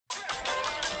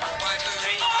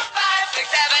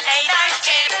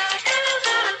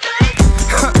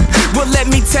Well, let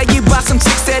me tell you about some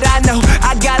chicks that I know.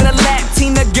 I got a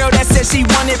Latina girl that said she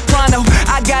wanted pronto.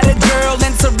 I got a girl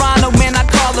in Toronto, man, I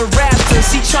call her Raptor.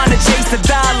 She tryna chase the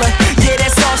dollar, yeah,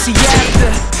 that's all she after.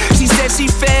 She said she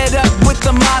fed up with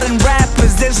the modern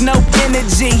rappers. There's no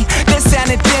energy, that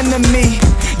sounded thin to me.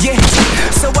 Yeah,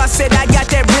 so I said I got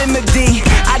that remedy.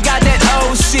 I got that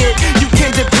old shit, you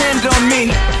can depend on me.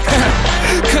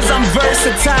 Cause I'm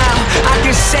versatile, I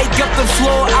can shake up the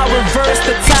floor, I'll reverse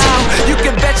the tile. You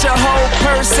can bet your whole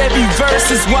purse, every verse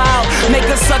is wild. Make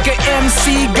a sucker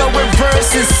MC go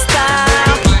reverse his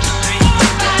style.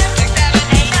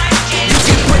 You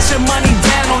can put your money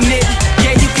down on it,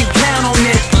 yeah, you can count on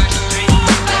it.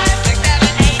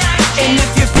 And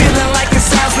if you're feeling like it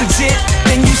sounds legit,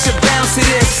 then you should bounce to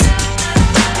this.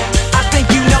 I think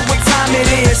you know what time it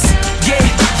is. Yeah,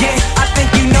 yeah, I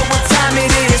think you know what time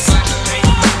it is.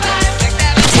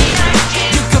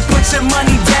 You can put your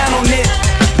money down on it.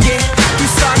 Yeah, you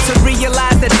start to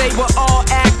realize that they were all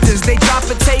actors. They drop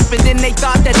a tape and then they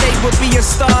thought that they would be a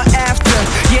star